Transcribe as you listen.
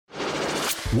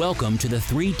Welcome to the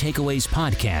Three Takeaways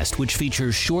podcast, which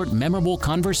features short, memorable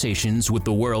conversations with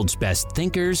the world's best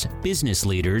thinkers, business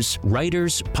leaders,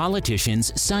 writers,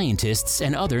 politicians, scientists,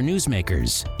 and other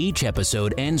newsmakers. Each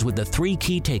episode ends with the three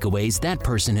key takeaways that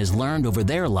person has learned over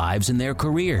their lives and their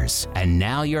careers. And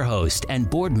now your host and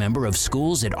board member of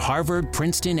schools at Harvard,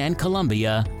 Princeton, and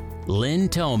Columbia, Lynn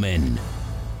Thoman.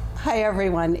 Hi,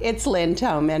 everyone. It's Lynn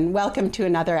Thoman. Welcome to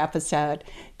another episode.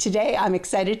 Today, I'm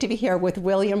excited to be here with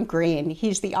William Green.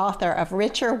 He's the author of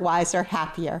Richer, Wiser,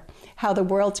 Happier: How the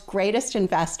World's Greatest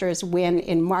Investors Win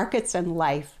in Markets and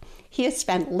Life. He has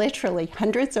spent literally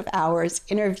hundreds of hours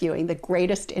interviewing the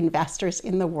greatest investors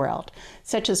in the world,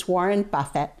 such as Warren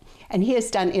Buffett, and he has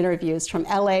done interviews from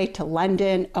LA to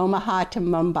London, Omaha to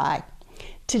Mumbai.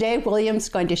 Today, William's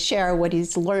going to share what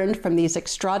he's learned from these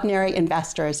extraordinary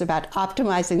investors about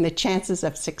optimizing the chances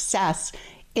of success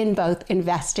in both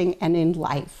investing and in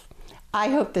life. I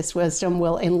hope this wisdom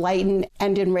will enlighten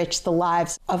and enrich the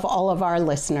lives of all of our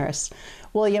listeners.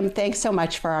 William, thanks so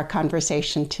much for our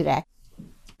conversation today.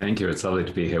 Thank you. It's lovely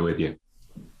to be here with you.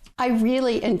 I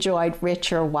really enjoyed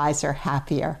Richer, Wiser,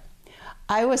 Happier.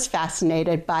 I was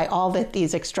fascinated by all that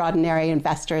these extraordinary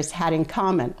investors had in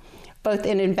common, both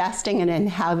in investing and in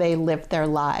how they lived their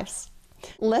lives.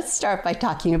 Let's start by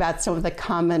talking about some of the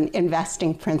common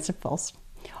investing principles.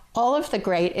 All of the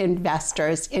great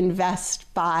investors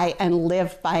invest by and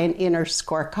live by an inner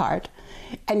scorecard.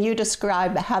 And you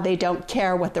describe how they don't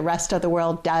care what the rest of the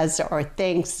world does or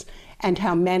thinks, and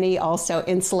how many also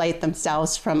insulate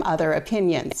themselves from other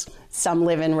opinions. Some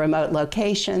live in remote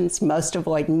locations, most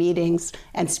avoid meetings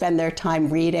and spend their time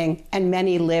reading, and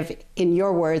many live, in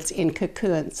your words, in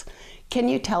cocoons. Can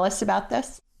you tell us about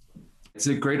this? It's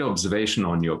a great observation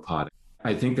on your part.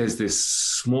 I think there's this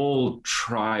small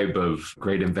tribe of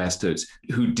great investors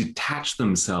who detach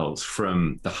themselves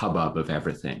from the hubbub of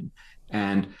everything.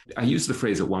 And I used the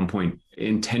phrase at one point,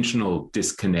 intentional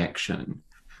disconnection,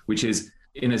 which is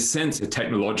in a sense a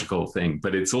technological thing,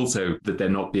 but it's also that they're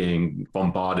not being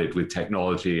bombarded with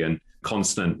technology and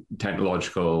constant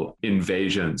technological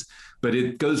invasions. But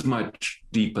it goes much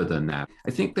deeper than that.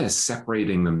 I think they're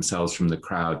separating themselves from the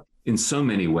crowd in so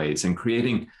many ways and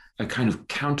creating a kind of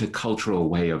countercultural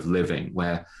way of living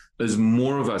where as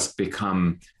more of us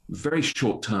become very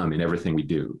short-term in everything we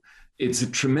do, it's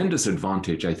a tremendous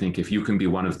advantage, I think, if you can be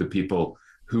one of the people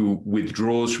who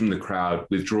withdraws from the crowd,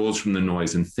 withdraws from the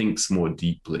noise, and thinks more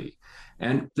deeply.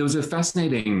 And there was a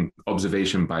fascinating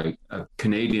observation by a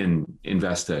Canadian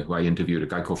investor who I interviewed, a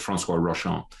guy called Francois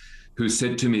Rochon, who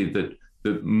said to me that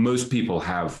most people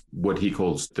have what he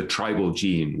calls the tribal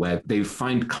gene, where they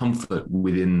find comfort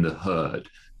within the herd,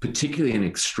 particularly in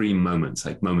extreme moments,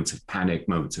 like moments of panic,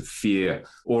 moments of fear,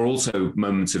 or also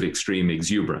moments of extreme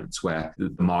exuberance, where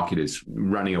the market is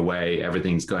running away,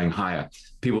 everything's going higher.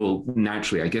 People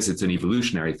naturally, I guess it's an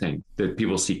evolutionary thing, that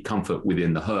people seek comfort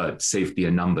within the herd, safety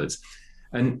in numbers.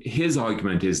 And his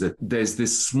argument is that there's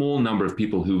this small number of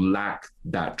people who lack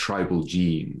that tribal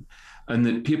gene, and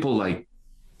that people like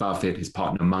Buffett, his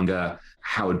partner Munger,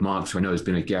 Howard Marks, who I know has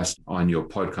been a guest on your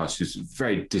podcast, who's a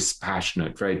very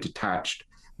dispassionate, very detached,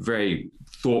 very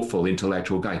thoughtful,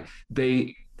 intellectual guy,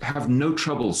 they have no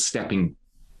trouble stepping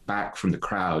back from the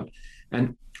crowd.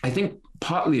 And I think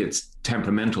partly it's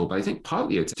temperamental, but I think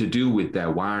partly it's to do with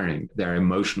their wiring, their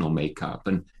emotional makeup.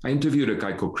 And I interviewed a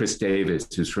guy called Chris Davis,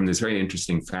 who's from this very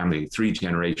interesting family, 3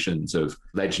 generations of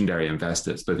legendary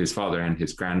investors. Both his father and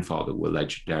his grandfather were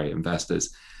legendary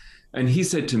investors. And he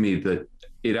said to me that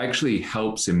it actually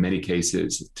helps in many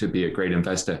cases to be a great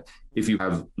investor if you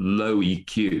have low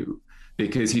EQ,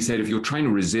 because he said if you're trying to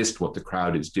resist what the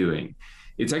crowd is doing,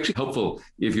 it's actually helpful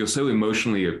if you're so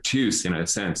emotionally obtuse in a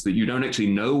sense that you don't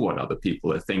actually know what other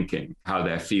people are thinking, how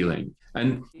they're feeling.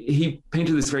 And he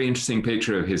painted this very interesting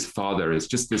picture of his father as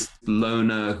just this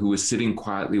loner who was sitting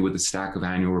quietly with a stack of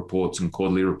annual reports and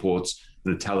quarterly reports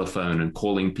and a telephone and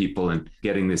calling people and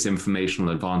getting this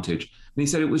informational advantage. And he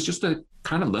said it was just a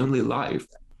kind of lonely life.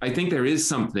 I think there is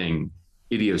something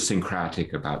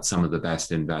idiosyncratic about some of the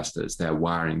best investors, their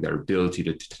wiring, their ability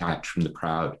to detach from the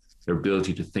crowd, their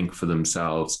ability to think for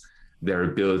themselves, their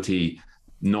ability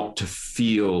not to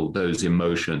feel those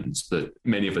emotions that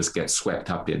many of us get swept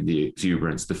up in, the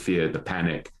exuberance, the fear, the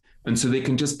panic. And so they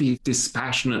can just be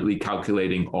dispassionately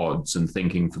calculating odds and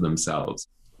thinking for themselves.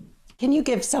 Can you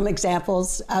give some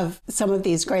examples of some of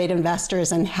these great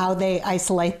investors and how they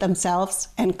isolate themselves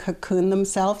and cocoon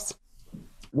themselves?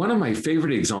 One of my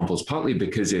favorite examples, partly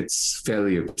because it's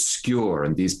fairly obscure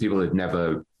and these people had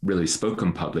never really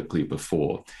spoken publicly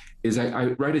before, is I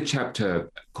write a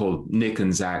chapter called Nick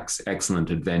and Zach's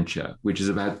Excellent Adventure, which is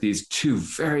about these two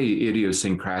very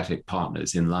idiosyncratic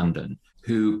partners in London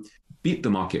who beat the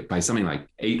market by something like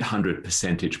 800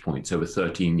 percentage points over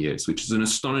 13 years, which is an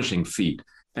astonishing feat,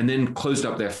 and then closed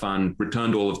up their fund,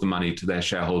 returned all of the money to their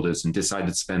shareholders, and decided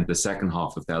to spend the second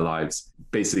half of their lives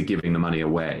basically giving the money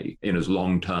away in as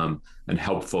long-term and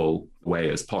helpful way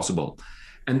as possible.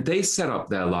 And they set up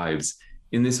their lives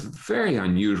in this very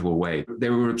unusual way. They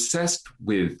were obsessed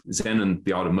with Zen and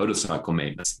the Art of Motorcycle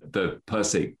Maintenance, the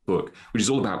Pirsig book, which is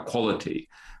all about quality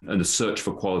and the search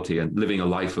for quality and living a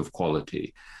life of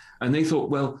quality. And they thought,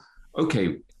 well,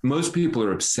 okay, most people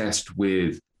are obsessed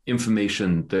with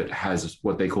information that has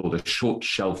what they call a short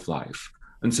shelf life.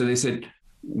 And so they said,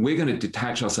 we're going to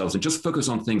detach ourselves and just focus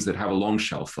on things that have a long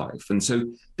shelf life. And so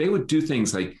they would do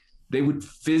things like they would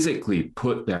physically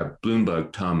put their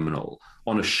Bloomberg terminal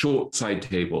on a short side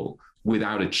table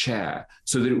without a chair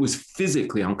so that it was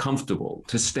physically uncomfortable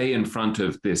to stay in front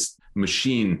of this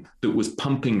machine that was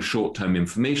pumping short-term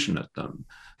information at them.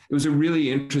 It was a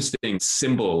really interesting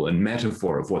symbol and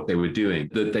metaphor of what they were doing,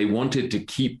 that they wanted to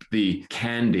keep the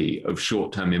candy of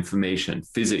short-term information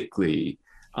physically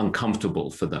uncomfortable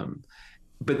for them.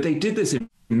 But they did this in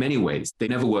many ways. They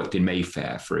never worked in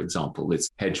Mayfair, for example, this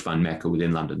hedge fund mecca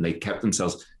within London. They kept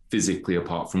themselves physically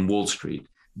apart from Wall Street.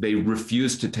 They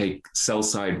refused to take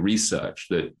sell-side research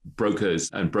that brokers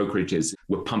and brokerages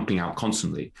were pumping out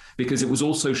constantly because it was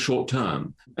also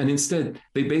short-term. And instead,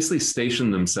 they basically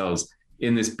stationed themselves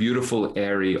in this beautiful,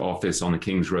 airy office on the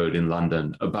King's Road in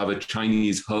London above a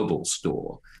Chinese herbal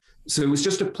store. So it was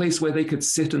just a place where they could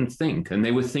sit and think. And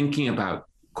they were thinking about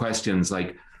questions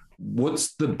like,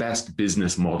 what's the best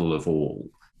business model of all?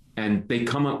 And they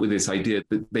come up with this idea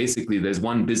that basically there's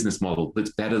one business model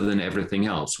that's better than everything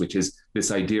else, which is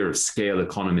this idea of scale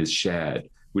economies shared,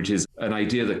 which is an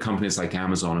idea that companies like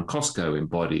Amazon and Costco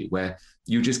embody, where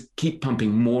you just keep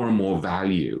pumping more and more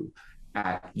value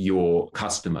at your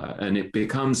customer. And it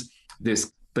becomes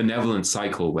this benevolent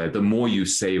cycle where the more you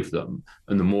save them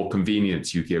and the more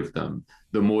convenience you give them,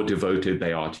 the more devoted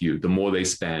they are to you, the more they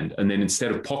spend. And then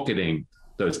instead of pocketing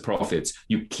those profits,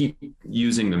 you keep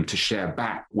using them to share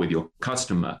back with your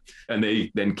customer, and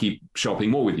they then keep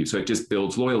shopping more with you. So it just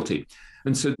builds loyalty.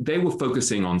 And so they were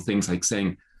focusing on things like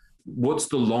saying, what's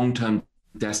the long-term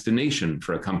destination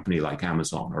for a company like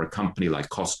Amazon or a company like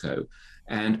Costco?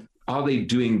 And are they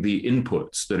doing the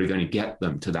inputs that are going to get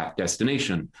them to that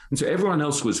destination? And so everyone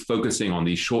else was focusing on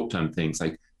these short-term things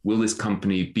like, will this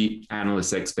company beat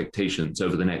analysts' expectations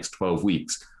over the next 12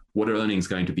 weeks? What are earnings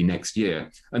going to be next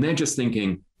year? And they're just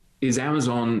thinking, is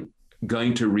Amazon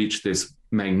going to reach this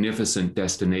magnificent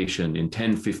destination in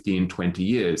 10, 15, 20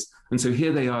 years? And so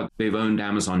here they are. They've owned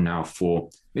Amazon now for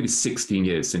maybe 16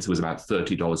 years, since it was about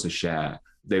 $30 a share.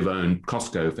 They've owned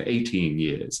Costco for 18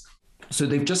 years. So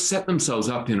they've just set themselves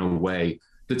up in a way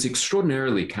that's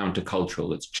extraordinarily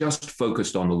countercultural. It's just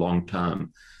focused on the long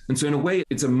term. And so in a way,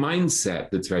 it's a mindset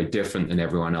that's very different than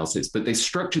everyone else's, but they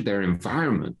structured their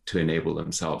environment to enable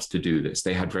themselves to do this.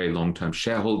 They had very long-term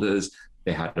shareholders.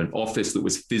 They had an office that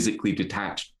was physically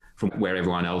detached from where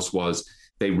everyone else was.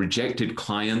 They rejected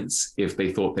clients if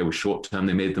they thought they were short-term.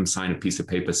 They made them sign a piece of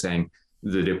paper saying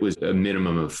that it was a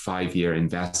minimum of 5-year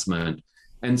investment.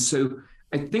 And so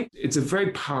I think it's a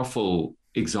very powerful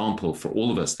example for all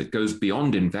of us that goes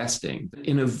beyond investing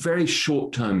in a very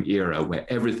short-term era where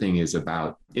everything is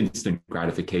about instant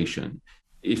gratification.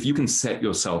 If you can set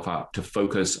yourself up to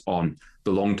focus on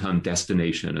the long-term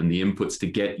destination and the inputs to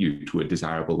get you to a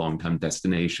desirable long-term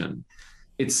destination,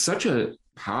 it's such a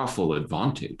powerful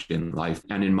advantage in life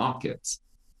and in markets.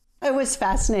 I was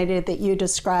fascinated that you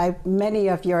described many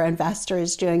of your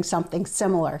investors doing something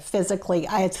similar, physically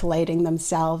isolating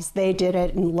themselves. They did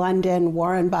it in London.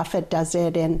 Warren Buffett does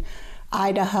it in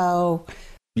Idaho.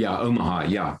 Yeah, Omaha,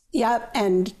 yeah. Yep,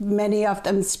 and many of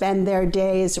them spend their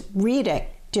days reading,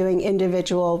 doing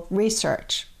individual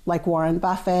research, like Warren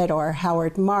Buffett or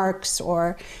Howard Marks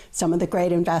or some of the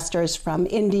great investors from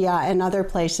India and other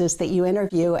places that you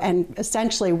interview. And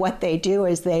essentially what they do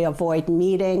is they avoid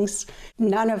meetings.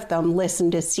 None of them listen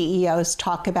to CEOs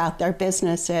talk about their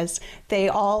businesses. They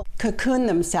all cocoon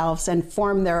themselves and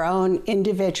form their own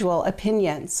individual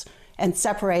opinions and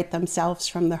separate themselves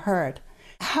from the herd.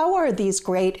 How are these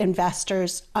great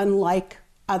investors unlike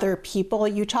other people?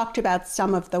 You talked about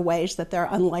some of the ways that they're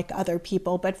unlike other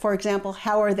people, but for example,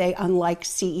 how are they unlike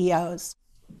CEOs?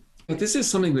 This is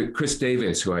something that Chris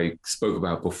Davis, who I spoke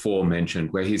about before,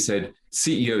 mentioned, where he said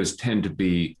CEOs tend to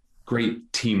be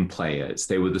great team players.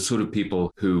 They were the sort of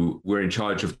people who were in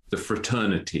charge of the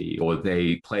fraternity, or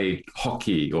they played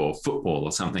hockey or football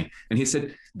or something. And he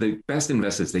said the best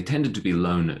investors, they tended to be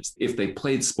loners. If they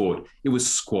played sport, it was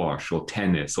squash or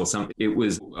tennis or something. It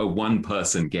was a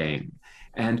one-person game.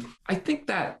 And I think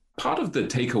that part of the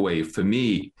takeaway for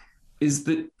me is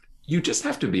that you just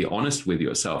have to be honest with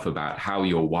yourself about how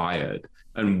you're wired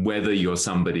and whether you're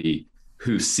somebody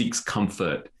who seeks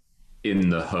comfort in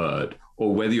the herd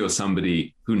or whether you're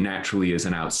somebody who naturally as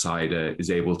an outsider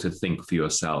is able to think for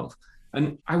yourself.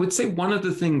 And I would say one of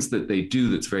the things that they do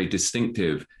that's very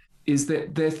distinctive is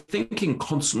that they're thinking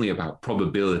constantly about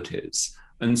probabilities.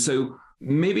 And so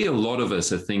maybe a lot of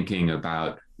us are thinking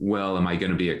about, well, am I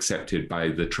going to be accepted by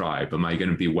the tribe? Am I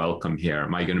going to be welcome here?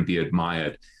 Am I going to be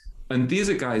admired? And these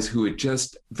are guys who are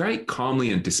just very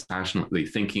calmly and dispassionately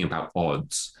thinking about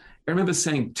odds. I remember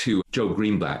saying to Joe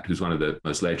Greenblatt, who's one of the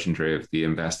most legendary of the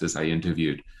investors I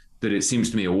interviewed, that it seems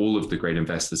to me all of the great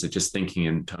investors are just thinking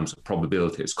in terms of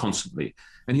probabilities constantly.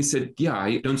 And he said, yeah,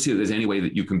 I don't see that there's any way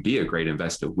that you can be a great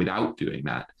investor without doing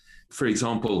that. For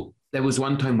example, there was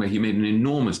one time where he made an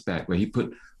enormous bet where he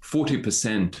put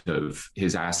 40% of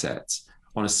his assets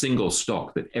on a single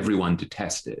stock that everyone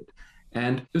detested.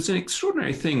 And it was an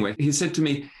extraordinary thing where he said to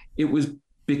me, it was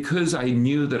because I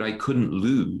knew that I couldn't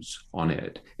lose on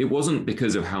it. It wasn't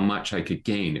because of how much I could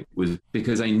gain. It was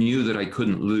because I knew that I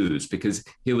couldn't lose, because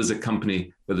here was a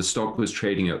company where the stock was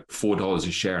trading at $4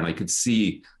 a share, and I could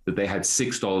see that they had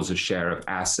 $6 a share of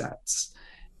assets.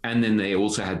 And then they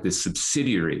also had this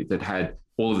subsidiary that had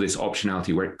all of this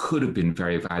optionality where it could have been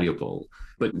very valuable,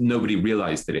 but nobody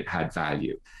realized that it had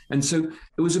value. And so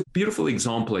it was a beautiful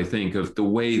example, I think, of the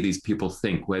way these people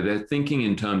think, where they're thinking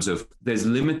in terms of there's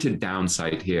limited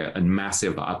downside here and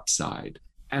massive upside.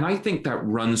 And I think that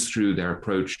runs through their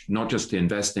approach, not just to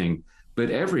investing, but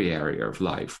every area of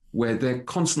life, where they're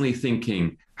constantly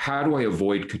thinking, how do I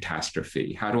avoid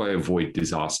catastrophe? How do I avoid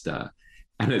disaster?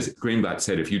 And as Greenblatt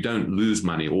said, if you don't lose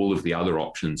money, all of the other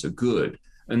options are good.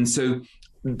 And so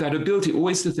that ability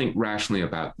always to think rationally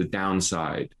about the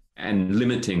downside and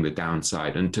limiting the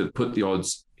downside and to put the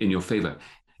odds in your favor.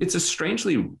 It's a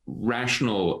strangely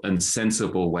rational and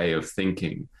sensible way of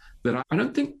thinking that I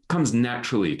don't think comes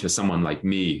naturally to someone like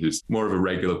me, who's more of a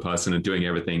regular person and doing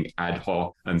everything ad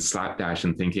hoc and slapdash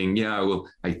and thinking, yeah, well,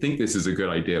 I think this is a good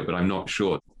idea, but I'm not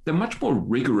sure. They're much more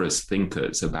rigorous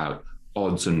thinkers about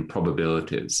odds and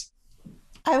probabilities.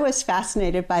 I was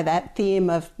fascinated by that theme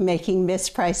of making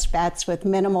mispriced bets with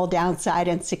minimal downside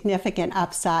and significant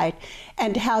upside,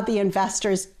 and how the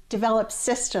investors develop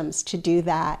systems to do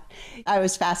that. I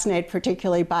was fascinated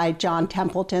particularly by John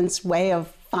Templeton's way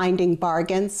of finding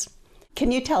bargains.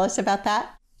 Can you tell us about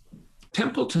that?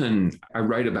 Templeton, I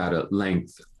write about at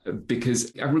length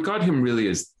because I regard him really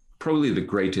as probably the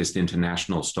greatest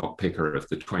international stock picker of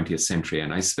the 20th century.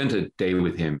 And I spent a day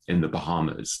with him in the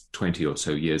Bahamas 20 or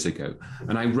so years ago.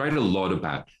 And I write a lot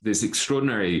about this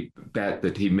extraordinary bet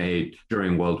that he made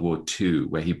during World War II,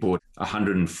 where he bought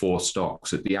 104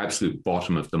 stocks at the absolute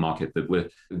bottom of the market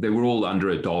they were all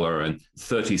under $1, and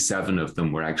 37 of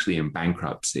them were actually in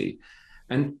bankruptcy.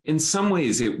 And in some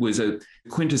ways, it was a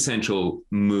quintessential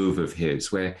move of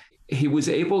his, where he was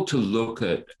able to look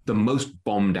at the most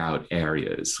bombed out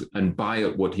areas and buy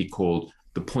at what he called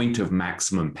the point of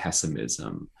maximum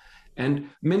pessimism. And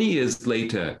many years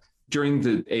later, during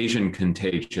the Asian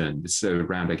contagion, so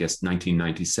around, I guess,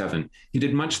 1997, he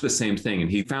did much the same thing. And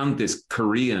he found this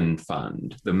Korean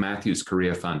fund, the Matthews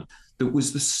Korea Fund, that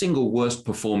was the single worst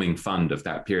performing fund of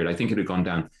that period. I think it had gone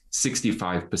down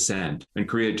 65%, and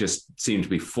Korea just seemed to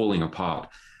be falling apart.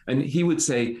 And he would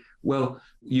say, well,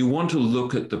 you want to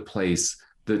look at the place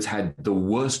that's had the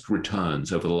worst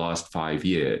returns over the last 5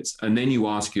 years. And then you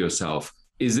ask yourself,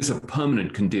 is this a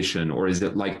permanent condition or is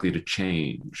it likely to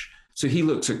change? So he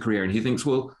looks at Korea and he thinks,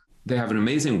 well, they have an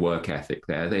amazing work ethic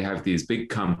there. They have these big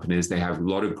companies. They have a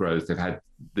lot of growth. They've had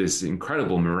this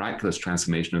incredible, miraculous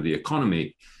transformation of the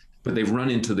economy, but they've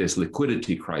run into this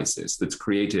liquidity crisis that's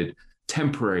created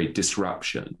temporary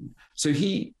disruption. So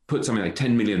he put something like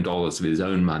 $10 million of his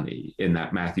own money in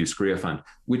that Matthews Korea Fund,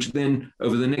 which then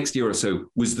over the next year or so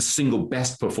was the single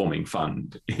best performing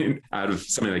fund out of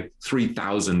something like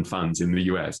 3,000 funds in the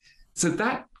US. So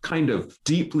that kind of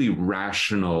deeply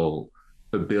rational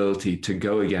ability to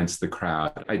go against the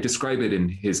crowd, I describe it in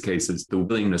his case as the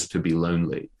willingness to be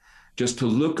lonely, just to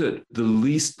look at the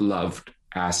least loved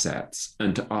assets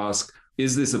and to ask,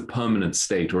 is this a permanent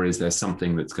state or is there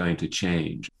something that's going to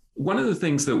change? One of the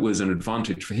things that was an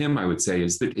advantage for him, I would say,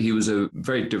 is that he was a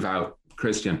very devout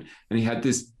Christian and he had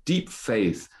this deep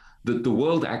faith that the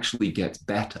world actually gets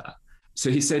better.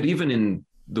 So he said, even in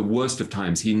the worst of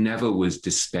times, he never was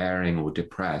despairing or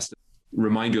depressed.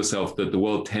 Remind yourself that the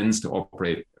world tends to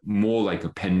operate more like a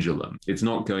pendulum. It's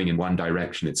not going in one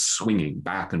direction, it's swinging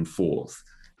back and forth.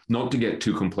 Not to get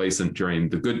too complacent during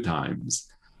the good times,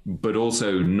 but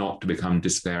also not to become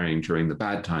despairing during the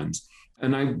bad times.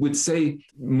 And I would say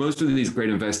most of these great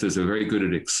investors are very good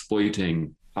at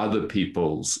exploiting other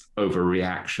people's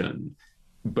overreaction,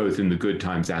 both in the good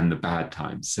times and the bad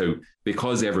times. So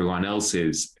because everyone else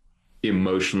is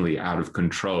emotionally out of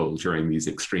control during these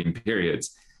extreme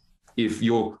periods, if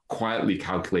you're quietly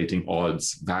calculating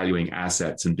odds, valuing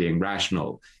assets, and being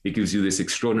rational, it gives you this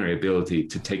extraordinary ability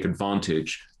to take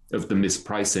advantage of the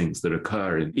mispricings that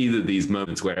occur in either these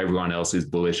moments where everyone else is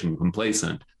bullish and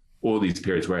complacent, or these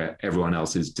periods where everyone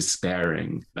else is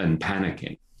despairing and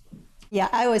panicking. Yeah,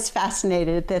 I was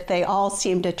fascinated that they all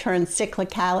seem to turn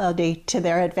cyclicality to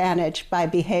their advantage by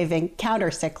behaving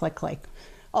counter-cyclically.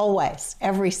 Always,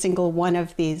 every single one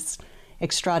of these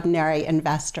extraordinary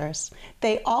investors.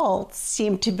 They all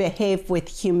seem to behave with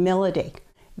humility.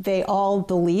 They all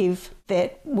believe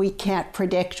that we can't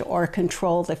predict or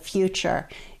control the future.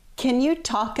 Can you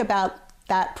talk about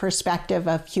that perspective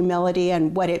of humility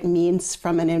and what it means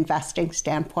from an investing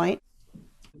standpoint?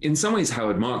 In some ways,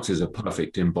 Howard Marks is a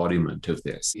perfect embodiment of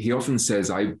this. He often says,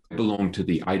 I belong to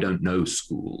the I don't know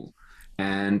school.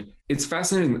 And it's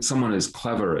fascinating that someone as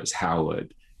clever as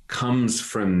Howard comes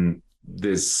from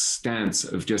this stance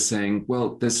of just saying,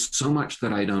 well, there's so much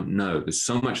that I don't know. There's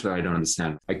so much that I don't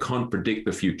understand. I can't predict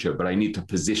the future, but I need to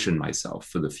position myself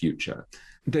for the future.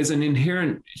 There's an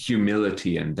inherent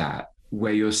humility in that,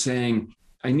 where you're saying,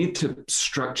 I need to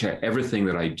structure everything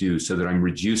that I do so that I'm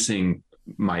reducing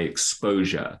my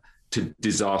exposure to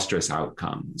disastrous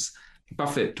outcomes.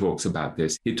 Buffett talks about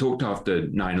this. He talked after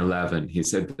 9/11. He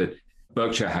said that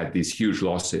Berkshire had these huge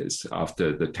losses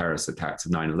after the terrorist attacks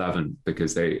of 9/11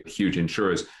 because they're huge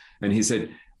insurers. And he said,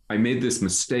 I made this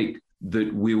mistake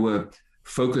that we were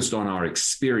focused on our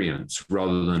experience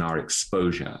rather than our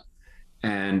exposure.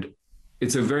 And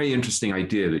it's a very interesting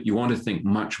idea that you want to think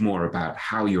much more about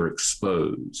how you're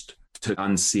exposed to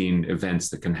unseen events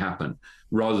that can happen,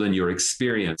 rather than your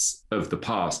experience of the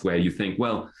past, where you think,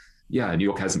 well, yeah, New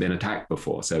York hasn't been attacked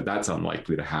before, so that's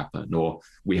unlikely to happen. Or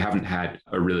we haven't had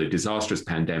a really disastrous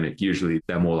pandemic. Usually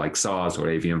they're more like SARS or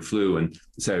avian flu. And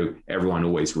so everyone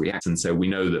always reacts. And so we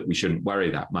know that we shouldn't worry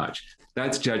that much.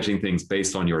 That's judging things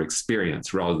based on your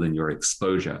experience rather than your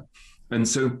exposure. And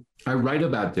so I write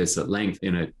about this at length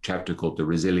in a chapter called The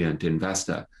Resilient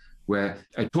Investor, where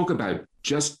I talk about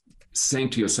just saying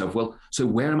to yourself, well, so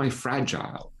where am I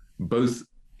fragile, both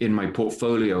in my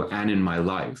portfolio and in my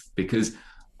life? Because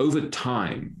over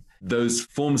time, those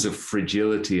forms of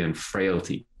fragility and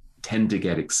frailty tend to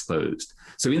get exposed.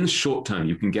 So in the short term,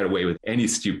 you can get away with any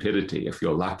stupidity if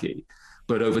you're lucky.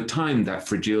 But over time, that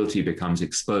fragility becomes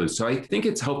exposed. So I think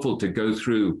it's helpful to go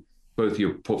through both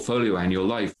your portfolio and your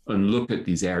life and look at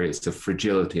these areas of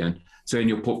fragility. And so in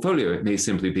your portfolio, it may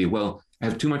simply be, well, I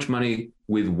have too much money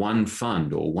with one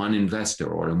fund or one investor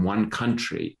or in one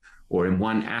country or in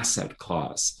one asset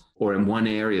class or in one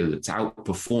area that's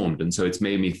outperformed. And so it's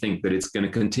made me think that it's going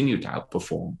to continue to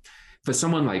outperform. For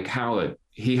someone like Howard,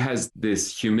 he has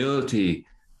this humility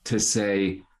to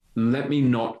say, let me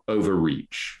not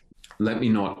overreach. Let me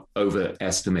not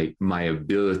overestimate my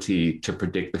ability to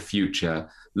predict the future.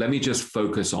 Let me just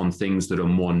focus on things that are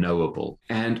more knowable.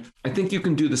 And I think you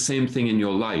can do the same thing in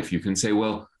your life. You can say,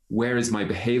 well, where is my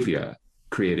behavior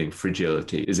creating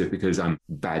fragility? Is it because I'm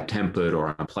bad-tempered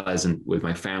or unpleasant with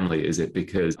my family? Is it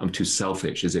because I'm too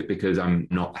selfish? Is it because I'm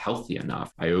not healthy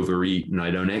enough? I overeat and I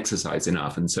don't exercise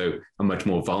enough. And so I'm much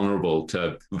more vulnerable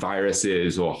to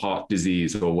viruses or heart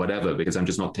disease or whatever because I'm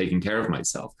just not taking care of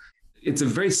myself. It's a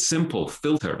very simple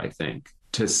filter, I think,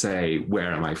 to say,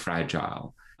 where am I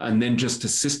fragile? And then just to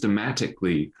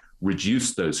systematically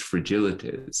reduce those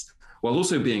fragilities while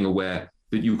also being aware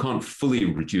that you can't fully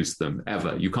reduce them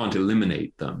ever. You can't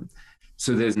eliminate them.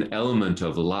 So there's an element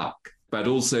of luck, but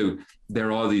also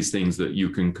there are these things that you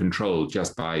can control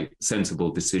just by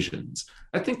sensible decisions.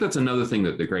 I think that's another thing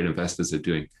that the great investors are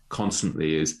doing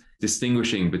constantly is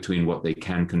distinguishing between what they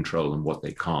can control and what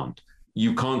they can't.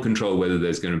 You can't control whether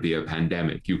there's going to be a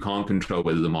pandemic. You can't control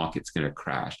whether the market's going to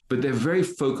crash, but they're very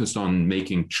focused on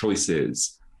making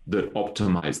choices that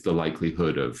optimize the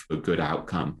likelihood of a good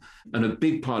outcome. And a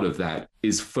big part of that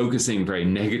is focusing very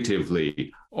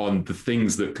negatively on the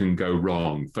things that can go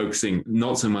wrong, focusing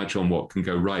not so much on what can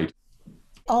go right.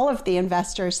 All of the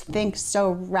investors think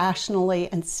so rationally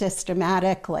and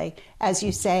systematically, as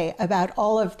you say, about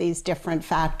all of these different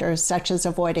factors, such as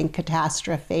avoiding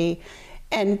catastrophe.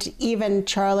 And even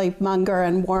Charlie Munger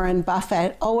and Warren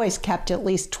Buffett always kept at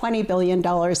least $20 billion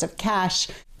of cash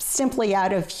simply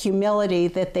out of humility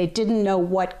that they didn't know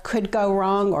what could go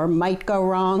wrong or might go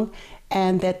wrong,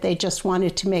 and that they just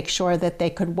wanted to make sure that they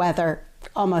could weather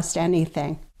almost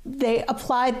anything. They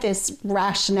applied this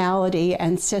rationality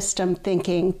and system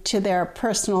thinking to their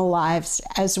personal lives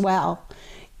as well.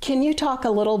 Can you talk a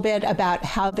little bit about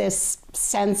how this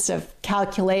sense of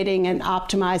calculating and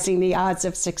optimizing the odds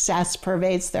of success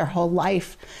pervades their whole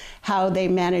life. How they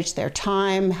manage their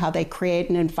time, how they create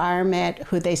an environment,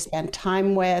 who they spend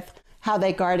time with, how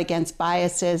they guard against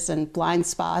biases and blind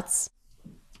spots.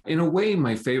 In a way,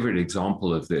 my favorite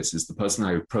example of this is the person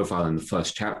I profile in the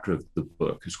first chapter of the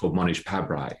book, who's called Mohnish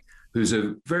Pabrai, who's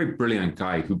a very brilliant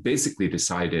guy who basically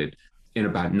decided in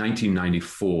about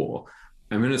 1994,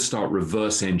 I'm going to start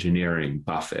reverse engineering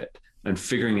Buffett and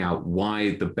figuring out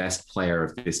why the best player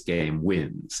of this game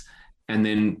wins, and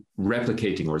then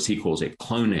replicating, or as he calls it,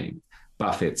 cloning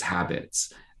Buffett's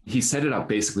habits. He set it up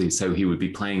basically so he would be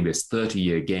playing this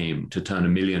 30-year game to turn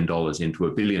 $1 million into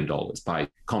 $1 billion by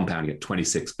compounding at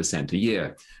 26% a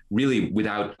year, really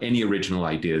without any original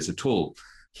ideas at all.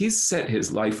 He's set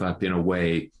his life up in a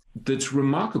way that's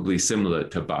remarkably similar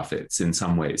to Buffett's in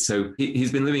some ways. So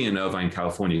he's been living in Irvine,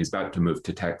 California. He's about to move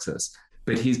to Texas,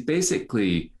 but he's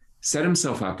basically set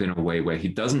himself up in a way where he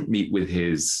doesn't meet with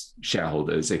his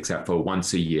shareholders except for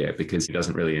once a year because he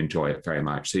doesn't really enjoy it very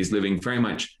much. So he's living very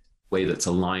much a way that's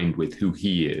aligned with who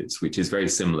he is, which is very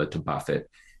similar to Buffett.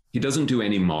 He doesn't do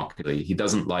any marketing. He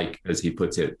doesn't like, as he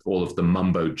puts it, all of the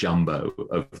mumbo jumbo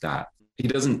of that. He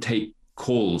doesn't take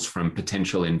calls from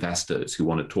potential investors who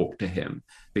want to talk to him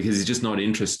because he's just not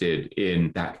interested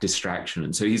in that distraction.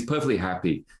 And so he's perfectly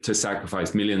happy to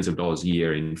sacrifice millions of dollars a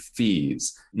year in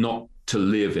fees, not to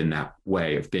live in that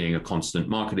way of being a constant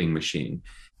marketing machine.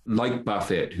 Like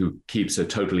Buffett, who keeps a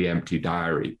totally empty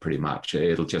diary, pretty much.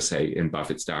 It'll just say in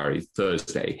Buffett's diary,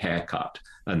 Thursday, haircut,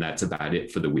 and that's about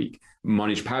it for the week.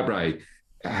 Mohnish Pabrai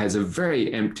has a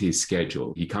very empty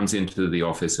schedule. He comes into the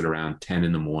office at around 10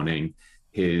 in the morning.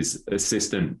 His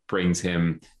assistant brings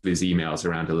him his emails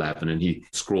around 11, and he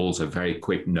scrawls a very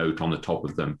quick note on the top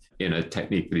of them in a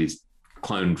technique that he's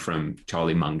cloned from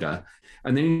Charlie Munger.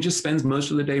 And then he just spends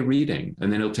most of the day reading.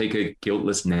 And then he'll take a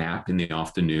guiltless nap in the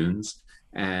afternoons.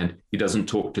 And he doesn't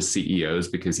talk to CEOs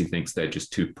because he thinks they're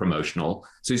just too promotional.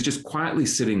 So he's just quietly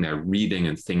sitting there reading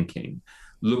and thinking,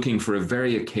 looking for a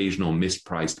very occasional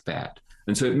mispriced bet.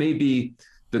 And so it may be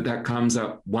that comes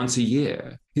up once a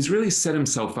year. He's really set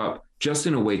himself up just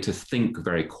in a way to think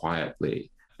very quietly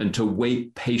and to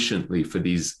wait patiently for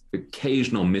these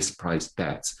occasional mispriced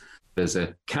bets. There's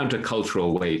a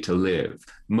countercultural way to live.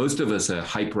 Most of us are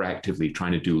hyperactively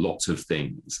trying to do lots of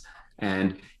things.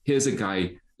 And here's a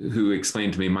guy who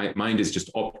explained to me, my mind is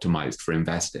just optimized for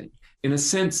investing. In a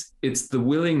sense, it's the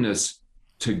willingness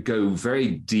to go very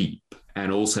deep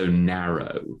and also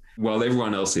narrow while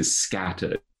everyone else is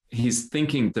scattered. He's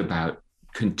thinking about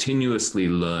continuously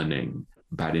learning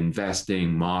about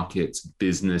investing, markets,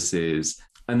 businesses,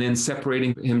 and then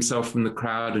separating himself from the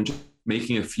crowd and just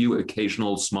making a few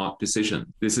occasional smart decisions.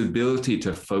 This ability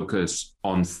to focus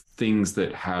on things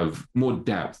that have more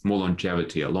depth, more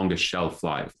longevity, a longer shelf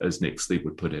life, as Nick Sleep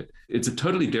would put it. It's a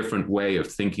totally different way of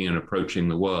thinking and approaching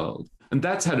the world. And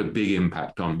that's had a big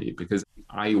impact on me because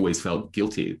I always felt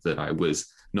guilty that I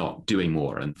was not doing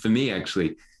more. And for me,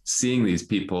 actually, seeing these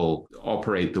people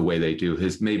operate the way they do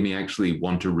has made me actually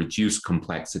want to reduce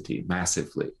complexity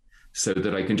massively so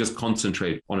that I can just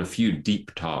concentrate on a few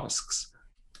deep tasks.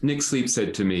 Nick Sleep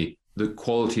said to me, the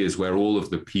quality is where all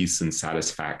of the peace and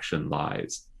satisfaction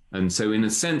lies. And so in a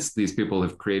sense, these people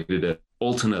have created an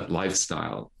alternate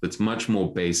lifestyle that's much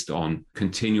more based on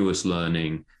continuous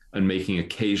learning and making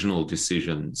occasional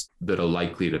decisions that are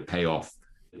likely to pay off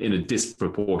in a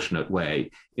disproportionate way,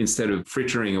 instead of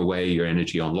frittering away your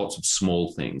energy on lots of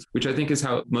small things, which I think is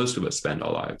how most of us spend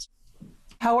our lives.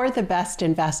 How are the best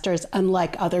investors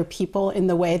unlike other people in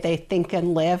the way they think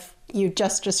and live? You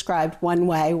just described one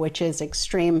way, which is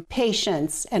extreme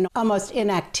patience and almost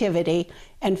inactivity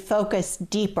and focus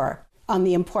deeper on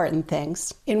the important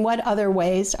things. In what other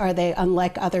ways are they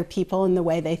unlike other people in the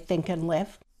way they think and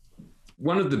live?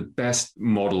 One of the best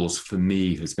models for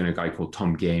me has been a guy called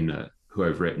Tom Gaynor, who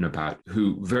I've written about,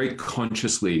 who very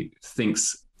consciously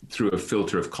thinks through a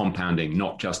filter of compounding,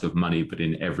 not just of money, but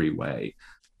in every way.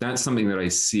 That's something that I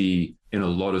see in a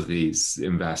lot of these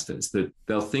investors, that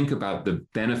they'll think about the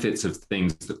benefits of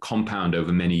things that compound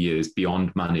over many years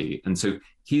beyond money. And so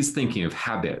he's thinking of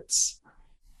habits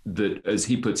that, as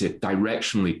he puts it,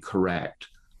 directionally correct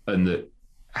and that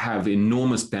have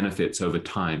enormous benefits over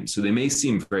time. So they may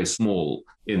seem very small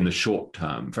in the short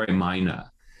term, very minor,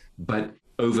 but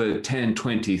over 10,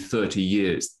 20, 30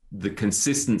 years, the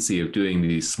consistency of doing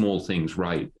these small things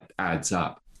right adds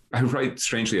up. I write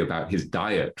strangely about his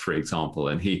diet, for example,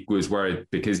 and he was worried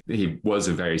because he was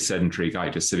a very sedentary guy,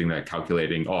 just sitting there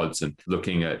calculating odds and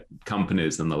looking at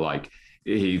companies and the like.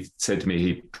 He said to me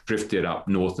he drifted up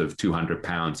north of 200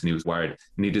 pounds and he was worried.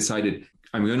 And he decided,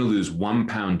 I'm going to lose 1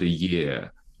 pound a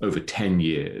year over 10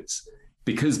 years.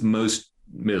 because most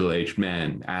middle-aged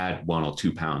men add 1 or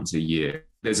 2 pounds a year,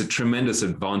 there's a tremendous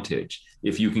advantage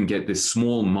if you can get this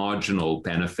small marginal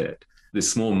benefit,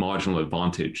 this small marginal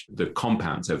advantage that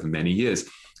compounds over many years.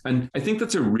 And I think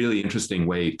that's a really interesting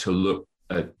way to look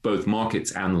at both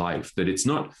markets and life, that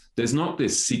there's not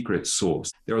this secret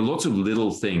sauce. There are lots of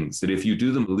little things that if you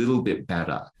do them a little bit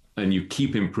better and you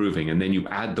keep improving and then you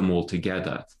add them all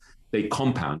together, they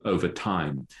compound over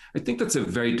time. I think that's a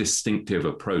very distinctive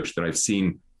approach that I've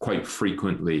seen quite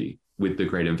frequently with the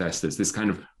great investors, this kind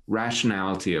of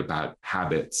rationality about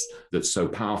habits that's so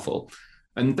powerful.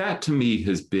 And that to me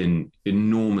has been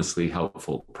enormously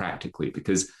helpful practically,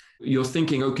 because you're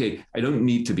thinking, okay, I don't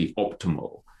need to be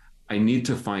optimal. I need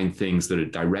to find things that are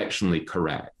directionally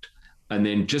correct and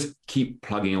then just keep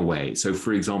plugging away. So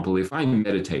for example, if I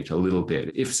meditate a little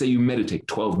bit, if say you meditate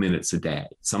 12 minutes a day,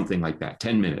 something like that,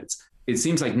 10 minutes, it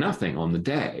seems like nothing on the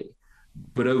day.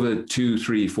 But over 2,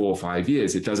 3, 4, 5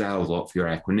 years, it does add a lot for your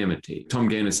equanimity. Tom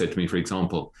Gaynor said to me, for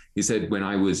example, he said, when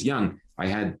I was young, I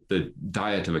had the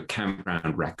diet of a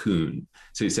campground raccoon.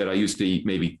 So he said, I used to eat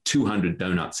maybe 200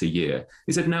 donuts a year.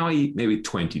 He said, now I eat maybe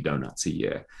 20 donuts a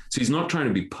year. So he's not trying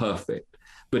to be perfect,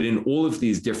 but in all of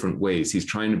these different ways, he's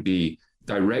trying to be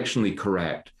directionally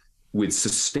correct with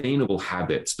sustainable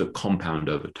habits that compound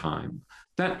over time.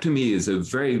 That to me is a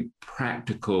very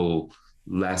practical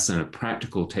lesson, a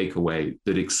practical takeaway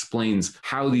that explains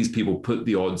how these people put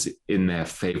the odds in their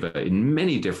favor in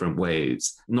many different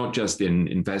ways, not just in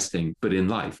investing, but in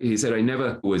life. He said, I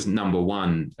never was number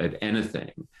one at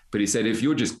anything. But he said, if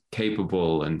you're just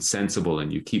capable and sensible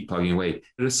and you keep plugging away,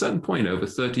 at a certain point over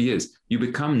 30 years, you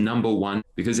become number one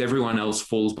because everyone else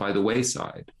falls by the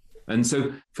wayside. And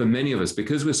so for many of us,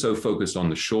 because we're so focused on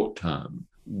the short term,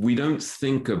 we don't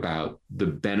think about the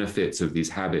benefits of these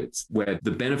habits, where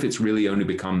the benefits really only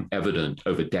become evident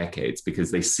over decades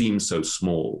because they seem so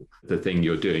small, the thing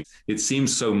you're doing. It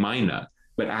seems so minor,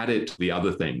 but add it to the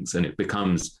other things and it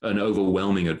becomes an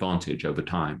overwhelming advantage over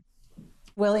time.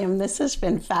 William, this has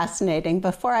been fascinating.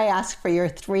 Before I ask for your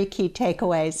 3 key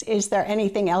takeaways, is there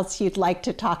anything else you'd like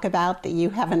to talk about that you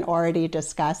haven't already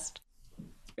discussed?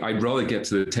 I'd rather get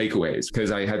to the takeaways because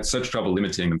I had such trouble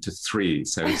limiting them to 3.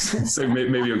 So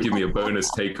maybe you'll give me a bonus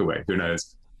takeaway. Who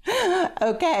knows?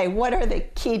 Okay. What are the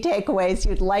key takeaways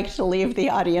you'd like to leave the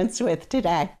audience with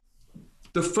today?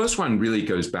 The first one really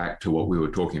goes back to what we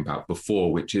were talking about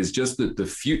before, which is just that the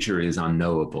future is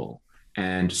unknowable.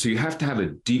 And so you have to have a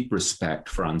deep respect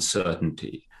for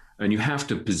uncertainty. And you have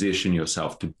to position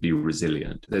yourself to be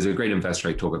resilient. There's a great investor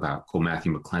I talk about called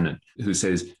Matthew McLennan, who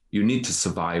says you need to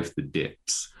survive the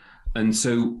dips. And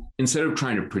so instead of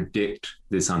trying to predict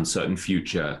this uncertain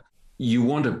future, you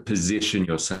want to position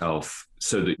yourself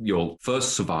so that you'll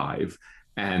first survive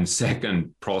and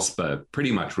second prosper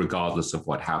pretty much regardless of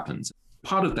what happens.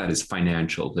 Part of that is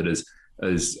financial. That is,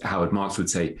 as Howard Marks would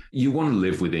say, you want to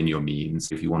live within your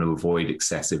means. If you want to avoid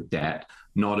excessive debt,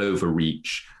 not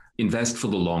overreach, invest for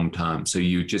the long term. So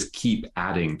you just keep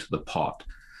adding to the pot.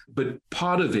 But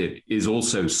part of it is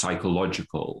also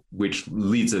psychological, which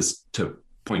leads us to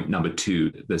point number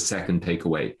 2, the second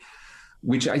takeaway,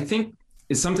 which I think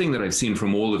is something that I've seen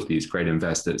from all of these great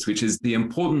investors, which is the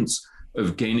importance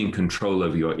of gaining control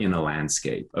over your inner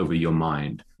landscape, over your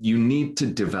mind. You need to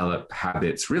develop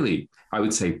habits, really, I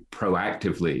would say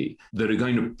proactively, that are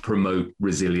going to promote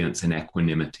resilience and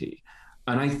equanimity.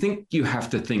 And I think you have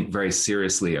to think very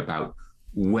seriously about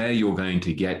where you're going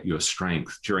to get your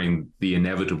strength during the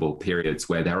inevitable periods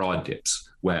where there are dips,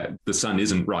 where the sun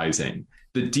isn't rising.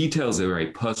 The details are very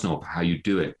personal of how you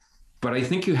do it. But I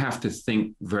think you have to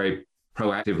think very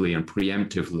proactively and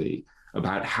preemptively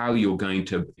about how you're going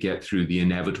to get through the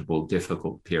inevitable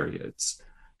difficult periods.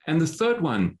 And the third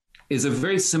one is a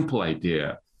very simple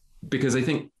idea, because I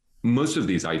think most of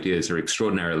these ideas are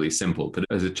extraordinarily simple, but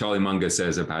as Charlie Munger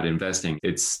says about investing,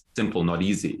 it's simple, not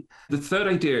easy. The third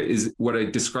idea is what I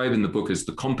describe in the book as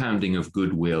the compounding of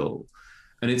goodwill.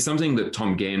 And it's something that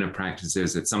Tom Gaynor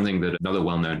practices. It's something that another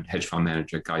well-known hedge fund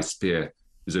manager, Guy Spear,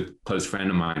 who's a close friend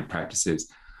of mine,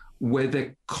 practices, where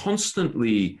they're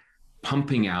constantly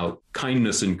pumping out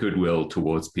kindness and goodwill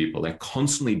towards people. They're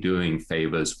constantly doing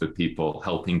favors for people,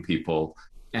 helping people.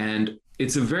 And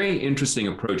it's a very interesting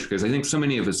approach, because I think so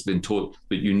many of us have been taught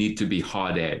that you need to be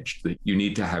hard-edged, that you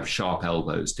need to have sharp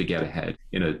elbows to get ahead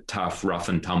in a tough, rough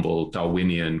and tumble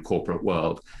Darwinian corporate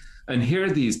world. And here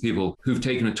are these people who've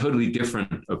taken a totally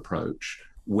different approach,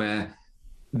 where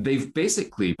they've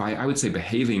basically, by, I would say,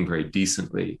 behaving very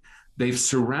decently, they've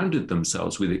surrounded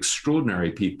themselves with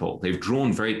extraordinary people. They've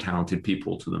drawn very talented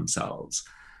people to themselves.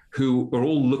 who are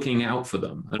all looking out for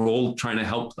them and are all trying to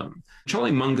help them.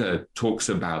 Charlie Munger talks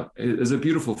about, there's a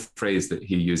beautiful phrase that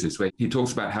he uses where he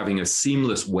talks about having a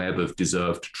seamless web of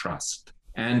deserved trust.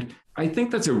 And I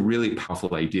think that's a really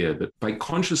powerful idea, that by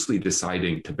consciously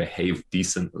deciding to behave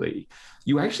decently,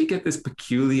 you actually get this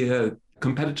peculiar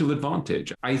competitive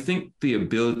advantage. I think the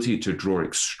ability to draw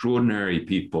extraordinary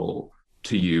people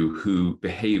to you who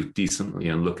behave decently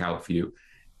and look out for you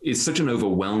is such an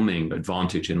overwhelming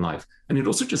advantage in life. And it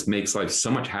also just makes life so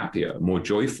much happier, more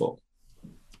joyful.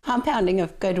 Compounding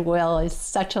of goodwill is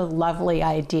such a lovely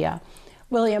idea.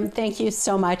 William, thank you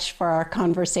so much for our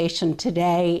conversation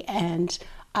today. And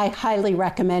I highly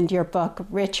recommend your book,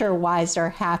 Richer, Wiser,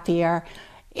 Happier.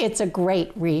 It's a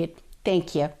great read.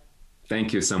 Thank you.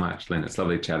 Thank you so much, Lynn. It's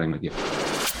lovely chatting with you.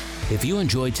 If you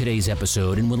enjoyed today's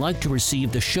episode and would like to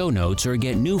receive the show notes or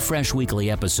get new fresh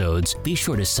weekly episodes, be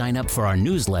sure to sign up for our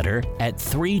newsletter at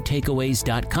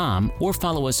 3takeaways.com or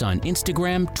follow us on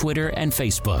Instagram, Twitter, and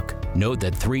Facebook. Note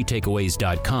that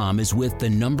 3takeaways.com is with the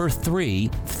number 3.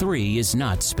 3 is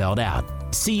not spelled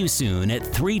out. See you soon at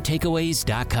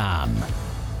 3takeaways.com.